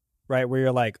consequential, right? Where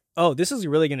you're like, oh, this is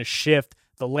really going to shift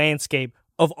the landscape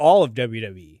of all of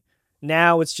WWE.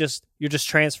 Now it's just you're just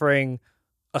transferring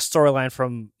a storyline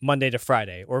from Monday to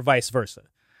Friday or vice versa,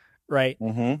 right?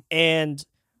 Mm-hmm. And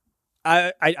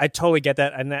I totally get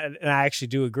that, and I actually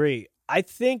do agree. I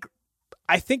think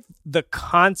the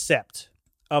concept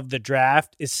of the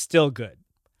draft is still good.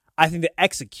 I think the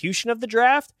execution of the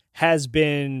draft has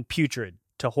been putrid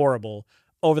to horrible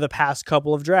over the past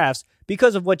couple of drafts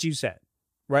because of what you said,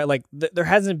 right? Like there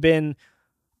hasn't been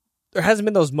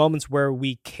those moments where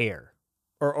we care,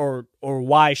 or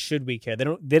why should we care?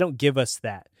 They don't give us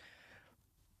that.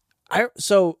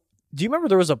 So do you remember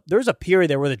there was a period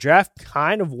there where the draft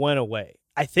kind of went away?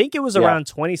 I think it was around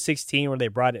 2016 where they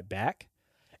brought it back,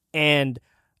 and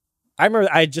I remember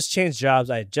I had just changed jobs.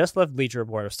 I had just left Bleacher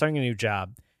Report. I was starting a new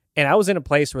job, and I was in a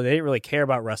place where they didn't really care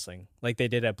about wrestling like they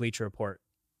did at Bleacher Report.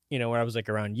 You know, where I was like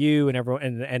around you and everyone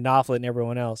and Knopfler and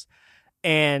everyone else.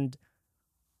 And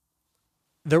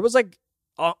there was like,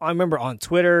 I remember on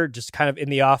Twitter, just kind of in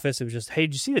the office, it was just, hey,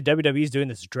 did you see the WWE's doing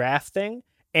this draft thing?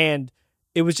 And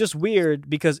it was just weird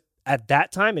because at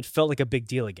that time it felt like a big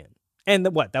deal again. And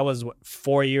that was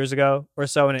 4 years ago or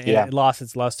so, and it lost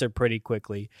its luster pretty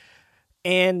quickly.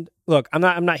 And look,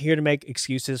 I'm not here to make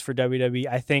excuses for WWE.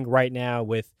 I think right now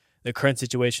with the current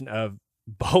situation of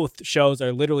both shows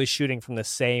are literally shooting from the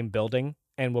same building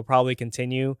and will probably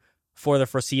continue for the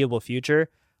foreseeable future.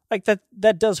 Like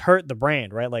that does hurt the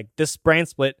brand, right? Like this brand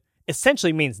split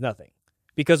essentially means nothing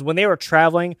because when they were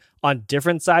traveling on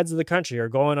different sides of the country or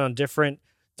going on different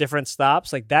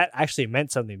stops, like that actually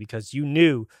meant something because you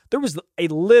knew there was a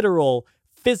literal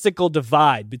physical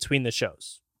divide between the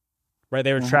shows, right?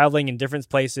 They were traveling in different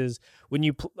places when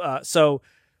you, so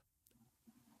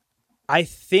I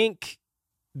think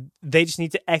they just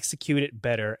need to execute it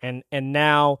better. And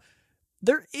now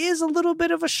there is a little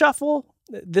bit of a shuffle.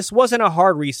 This wasn't a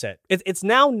hard reset. It's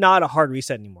now not a hard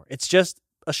reset anymore. It's just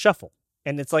a shuffle.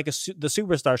 And it's like the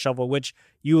Superstar shuffle, which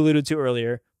you alluded to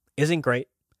earlier, isn't great.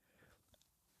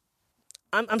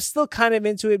 I'm still kind of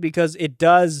into it because it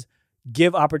does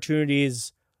give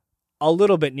opportunities a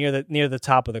little bit near the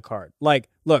top of the card. Like,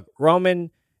 look,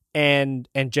 Roman and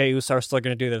Jey Uso are still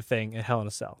going to do their thing at Hell in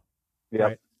a Cell. Yep.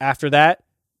 Right? After that,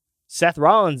 Seth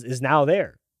Rollins is now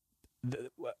there.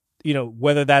 You know,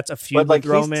 whether that's a feud with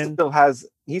Roman.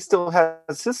 He still has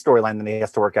his storyline that he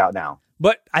has to work out now.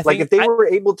 But I think if they were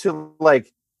able to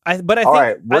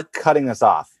we're cutting this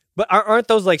off. But aren't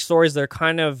those like stories that are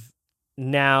kind of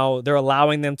now they're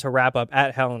allowing them to wrap up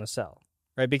at Hell in a Cell,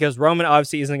 right? Because Roman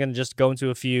obviously isn't going to just go into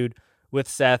a feud with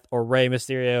Seth or Rey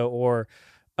Mysterio or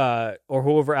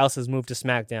whoever else has moved to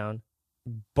SmackDown,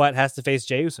 but has to face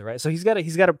Jey Uso, right? So he's got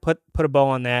to put a bow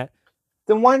on that.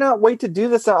 Then why not wait to do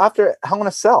this after Hell in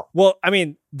a Cell? Well, I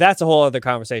mean, that's a whole other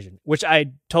conversation, which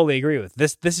I totally agree with.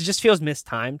 This just feels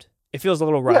mistimed. It feels a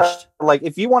little rushed. Yeah, like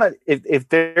if you want to, if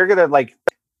they're gonna like,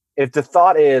 if the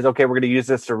thought is okay, we're gonna use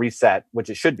this to reset, which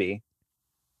it should be,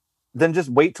 then just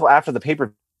wait till after the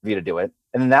pay-per-view to do it,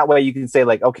 and then that way you can say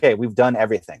like, okay, we've done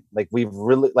everything. Like we've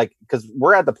really because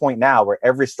we're at the point now where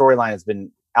every storyline has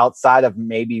been outside of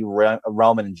maybe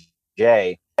Roman and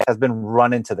Jay has been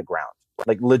run into the ground.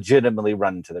 Like legitimately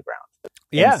run into the ground.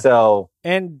 Yeah.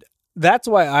 And that's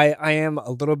why I am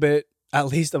a little bit at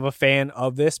least of a fan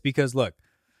of this because look,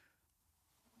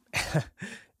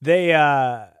 they've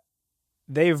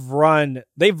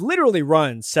literally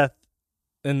run Seth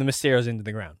and the Mysterios into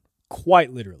the ground.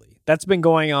 Quite literally. That's been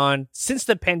going on since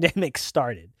the pandemic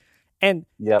started. And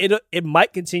it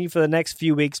might continue for the next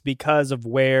few weeks because of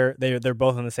where they're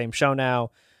both on the same show now.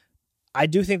 I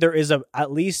do think there is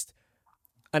at least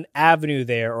an avenue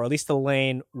there, or at least a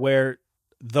lane where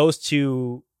those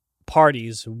two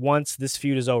parties, once this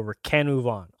feud is over, can move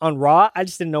on. On Raw, I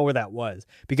just didn't know where that was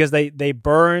because they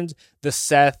burned the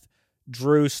Seth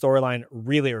Drew storyline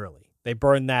really early. They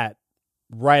burned that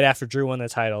right after Drew won the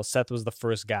title. Seth was the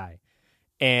first guy.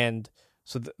 And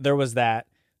so there was that.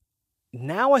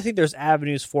 Now I think there's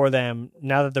avenues for them,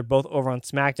 now that they're both over on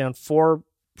SmackDown, for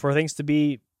things to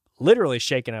be literally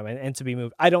shaken up and to be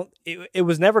moved. It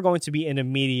was never going to be an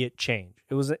immediate change.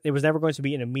 It was never going to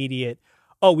be an immediate,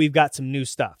 oh, we've got some new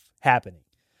stuff happening.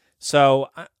 So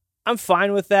I'm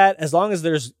fine with that as long as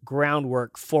there's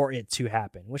groundwork for it to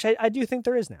happen, which I do think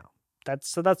there is now.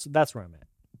 That's where I'm at.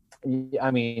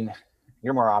 I mean,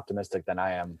 you're more optimistic than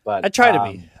I am, but I try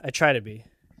to be.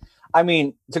 I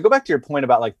mean, to go back to your point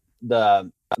about like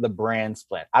the brand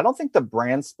split, I don't think the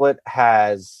brand split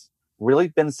has really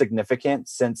been significant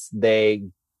since they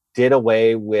did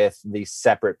away with the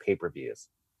separate pay-per-views.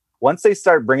 Once they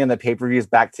start bringing the pay-per-views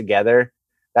back together,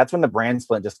 that's when the brand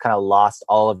split just kind of lost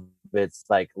all of its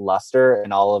like luster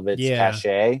and all of its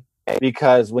cachet.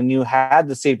 Because when you had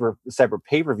the separate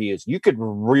pay-per-views, you could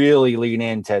really lean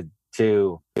into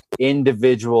to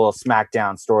individual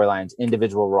SmackDown storylines,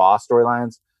 individual Raw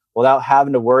storylines, without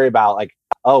having to worry about like,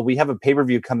 oh, we have a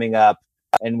pay-per-view coming up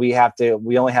and we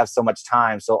only have so much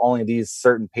time. So only these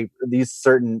certain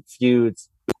feuds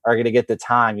are going to get the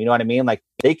time. You know what I mean? Like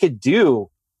they could do,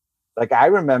 like, I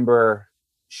remember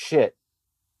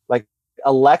like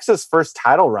Alexa's first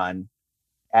title run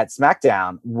at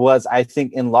SmackDown was, I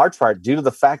think, in large part due to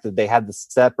the fact that they had the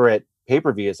separate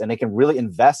pay-per-views and they can really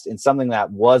invest in something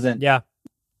that wasn't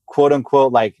quote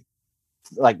unquote like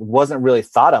wasn't really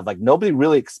thought of. Like nobody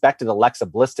really expected Alexa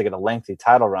Bliss to get a lengthy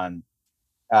title run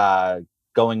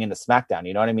going into SmackDown.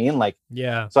 You know what I mean? Like,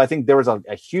 yeah. So I think there was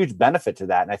a huge benefit to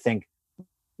that. And I think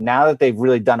now that they've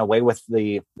really done away with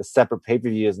the separate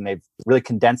pay-per-views and they've really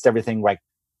condensed everything, like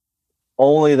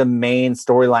only the main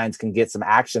storylines can get some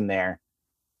action there.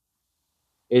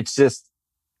 It's just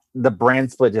the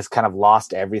brand split just kind of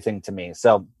lost everything to me.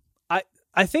 So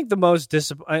I think the most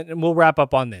disappointing, and we'll wrap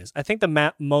up on this. I think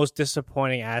the most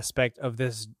disappointing aspect of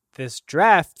this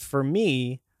draft for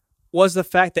me was the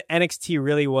fact that NXT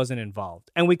really wasn't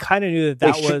involved, and we kind of knew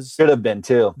that should have been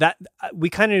too. That we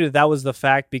kind of knew that was the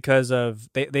fact because of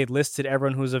they listed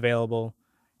everyone who's available,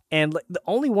 and the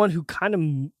only one who kind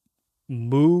of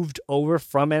moved over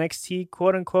from NXT,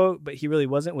 quote unquote, but he really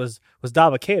wasn't, was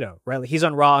Dabba-Kato, right? Like he's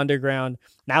on Raw Underground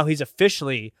now. He's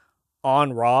officially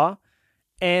on Raw,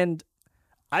 and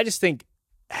I just think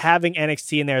having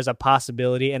NXT in there is a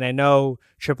possibility. And I know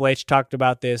Triple H talked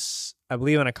about this, I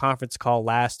believe, on a conference call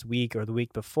last week or the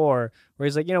week before, where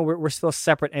he's like, we're still a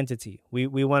separate entity. We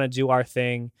want to do our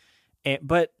thing.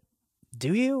 But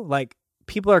do you? Like,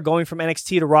 people are going from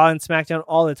NXT to Raw and SmackDown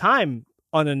all the time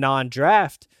on a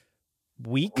non-draft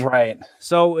week. Right.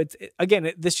 So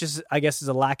this just, I guess, is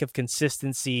a lack of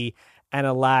consistency and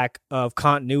a lack of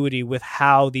continuity with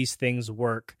how these things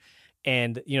work.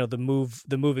 And the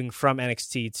moving from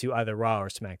NXT to either Raw or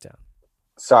SmackDown.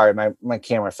 Sorry, my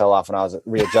camera fell off when I was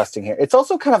readjusting here. It's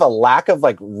also kind of a lack of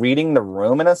like reading the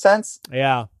room in a sense.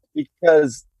 Yeah,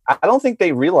 because I don't think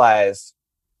they realized,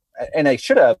 and they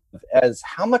should have, as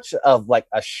how much of like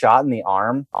a shot in the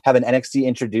arm having NXT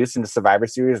introduced into Survivor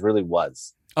Series really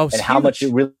was, and how much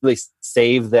it really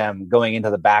saved them going into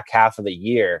the back half of the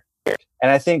year. And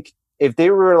I think if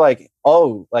they were like,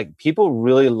 oh, like people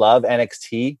really love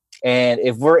NXT. And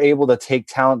if we're able to take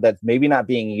talent that's maybe not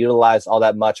being utilized all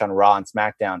that much on Raw and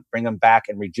SmackDown, bring them back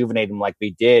and rejuvenate them like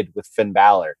we did with Finn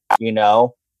Balor,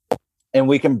 and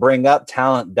we can bring up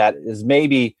talent that is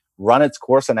maybe run its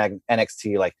course on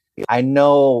NXT. Like, I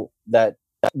know that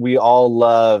we all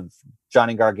love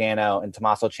Johnny Gargano and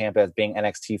Tommaso Ciampa as being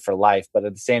NXT for life, but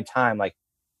at the same time, like,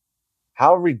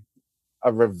 how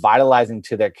revitalizing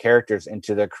to their characters and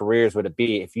to their careers would it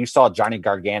be if you saw Johnny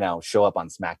Gargano show up on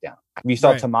SmackDown? If you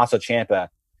saw Tommaso Ciampa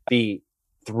be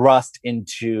thrust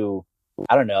into,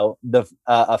 I don't know,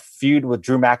 a feud with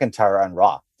Drew McIntyre on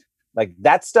Raw. Like,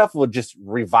 that stuff would just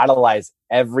revitalize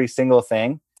every single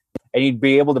thing. And you'd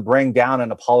be able to bring down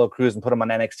an Apollo Crews and put him on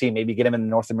NXT, maybe get him in the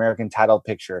North American title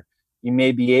picture. You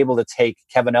may be able to take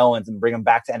Kevin Owens and bring him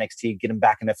back to NXT, get him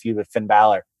back in a feud with Finn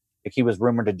Balor, like he was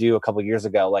rumored to do a couple years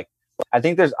ago. Like, I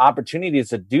think there's opportunities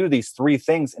to do these three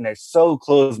things, and they're so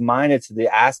close-minded to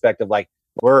the aspect of like,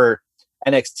 where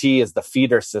NXT is the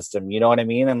feeder system. You know what I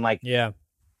mean? And like, yeah,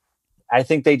 I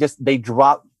think they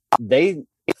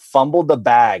fumbled the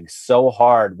bag so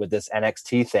hard with this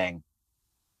NXT thing,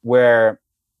 where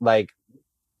like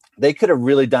they could have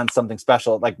really done something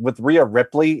special. Like with Rhea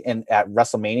Ripley at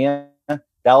WrestleMania, that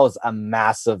was a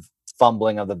massive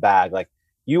fumbling of the bag. Like,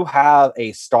 you have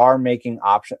a star-making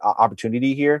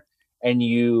opportunity here, and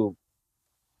you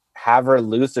have her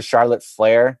lose to Charlotte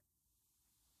Flair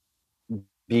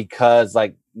because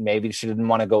like maybe she didn't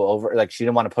want to go over, like she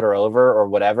didn't want to put her over or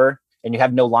whatever, and you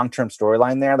have no long-term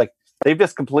storyline there. Like, they've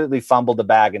just completely fumbled the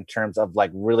bag in terms of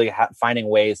like really finding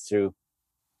ways to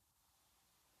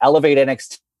elevate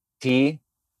NXT,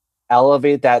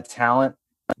 elevate that talent,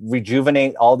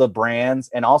 rejuvenate all the brands,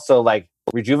 and also like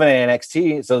rejuvenate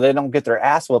NXT so they don't get their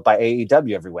ass whooped by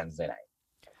AEW every Wednesday night.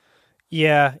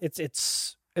 Yeah,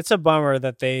 it's a bummer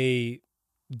that they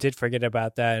did forget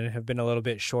about that and have been a little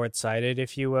bit short-sighted,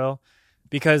 if you will,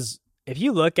 because if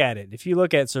you look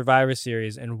at Survivor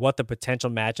Series and what the potential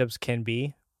matchups can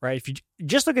be, right? If you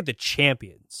just look at the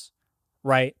champions,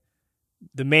 right?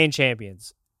 The main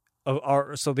champions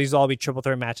so these will all be triple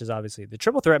threat matches, obviously. The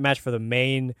triple threat match for the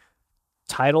main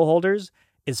title holders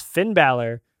is Finn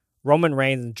Balor, Roman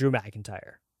Reigns, and Drew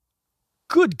McIntyre.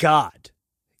 Good God.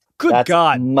 That's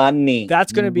God. Money.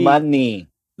 That's going to be money.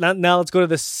 Now let's go to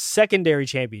the secondary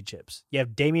championships. You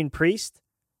have Damian Priest,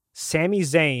 Sami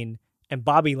Zayn, and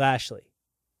Bobby Lashley.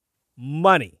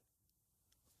 Money.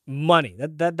 money.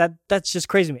 That's just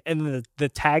crazy to me. And the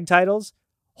tag titles,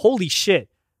 holy shit.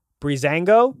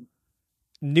 Breezango,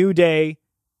 New Day,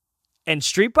 and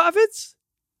Street Profits?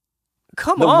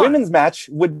 Come on. The women's match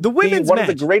would be one of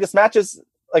the greatest matches.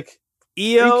 Like, Io,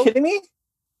 are you kidding me?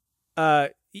 Io,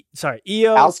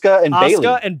 Asuka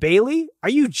and Bayley? Are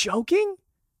you joking?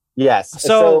 Yes.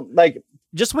 So like,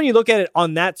 just when you look at it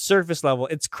on that surface level,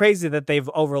 it's crazy that they've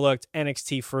overlooked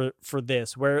NXT for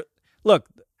this. Where, look,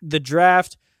 the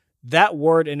draft, that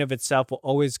word in of itself will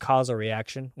always cause a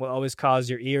reaction, will always cause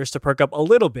your ears to perk up a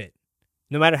little bit.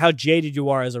 No matter how jaded you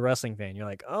are as a wrestling fan, you're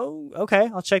like, oh, okay,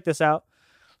 I'll check this out.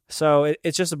 So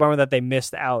it's just a bummer that they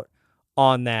missed out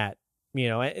on that. You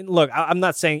know, and look, I'm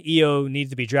not saying Io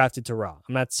needs to be drafted to Raw.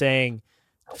 I'm not saying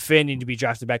Finn needs to be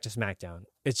drafted back to SmackDown.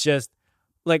 It's just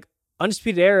like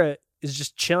Undisputed Era is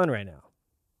just chilling right now.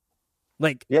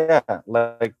 Like, yeah,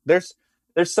 like there's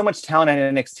so much talent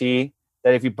in NXT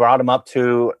that if you brought them up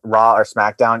to Raw or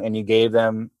SmackDown and you gave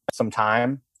them some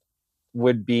time,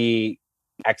 would be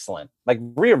excellent. Like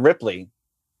Rhea Ripley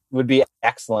would be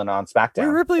excellent on SmackDown.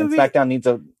 Rhea Ripley would SmackDown needs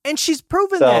a, and she's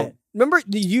proven that. Remember,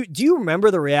 do you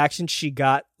remember the reaction she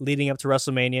got leading up to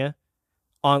WrestleMania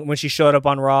when she showed up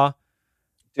on Raw?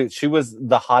 Dude, she was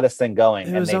the hottest thing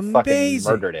going, and they fucking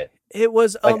murdered it. It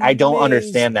was like amazing. I don't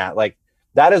understand that. Like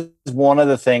that is one of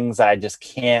the things that I just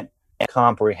can't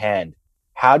comprehend.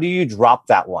 How do you drop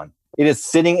that one? It is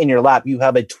sitting in your lap. You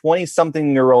have a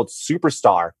 20-something-year-old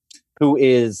superstar who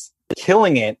is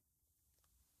killing it,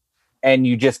 and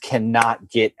you just cannot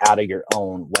get out of your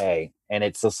own way. And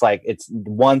it's just like, it's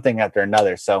one thing after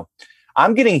another. So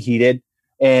I'm getting heated,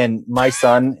 and my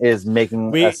son is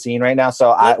making a scene right now.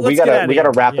 So we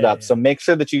gotta wrap it up. Yeah. So make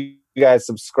sure that you guys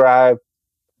subscribe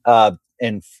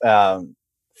and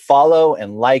follow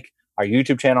and like our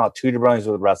YouTube channel at Two Jabronis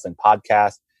with Wrestling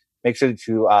Podcast. Make sure that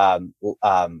you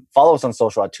follow us on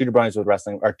social at Two Jabronis with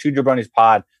Wrestling, or Two Jabronis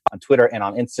Pod on Twitter and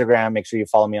on Instagram. Make sure you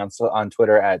follow me on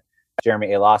Twitter at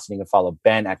Jeremy A. Lawson. You can follow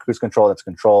Ben at Cruise Control. That's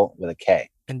Control with a K.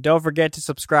 And don't forget to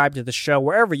subscribe to the show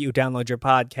wherever you download your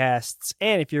podcasts.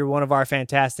 And if you're one of our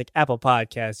fantastic Apple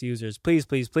Podcast users, please,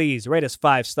 please, please rate us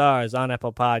 5 stars on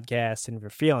Apple Podcasts. And if you're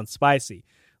feeling spicy,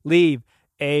 leave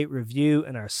a review.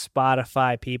 And our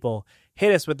Spotify people,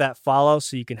 hit us with that follow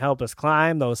so you can help us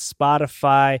climb those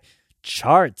Spotify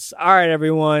charts. All right,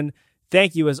 everyone.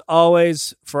 Thank you as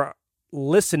always for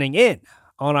listening in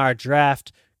on our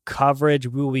draft coverage.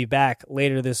 We will be back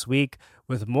later this week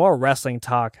with more wrestling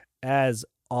talk as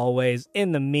always.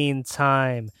 In the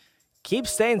meantime, keep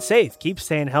staying safe, keep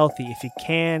staying healthy. If you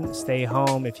can, stay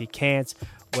home. If you can't,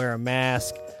 wear a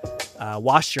mask,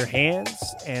 wash your hands,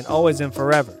 and always and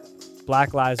forever,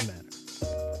 Black Lives Matter.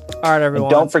 All right, everyone.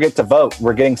 And don't forget to vote.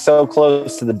 We're getting so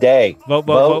close to the day. Vote,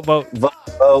 vote, vote, vote.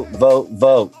 Vote, vote, vote,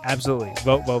 vote. Absolutely.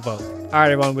 Vote, vote, vote. All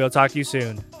right, everyone. We'll talk to you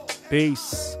soon.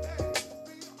 Peace.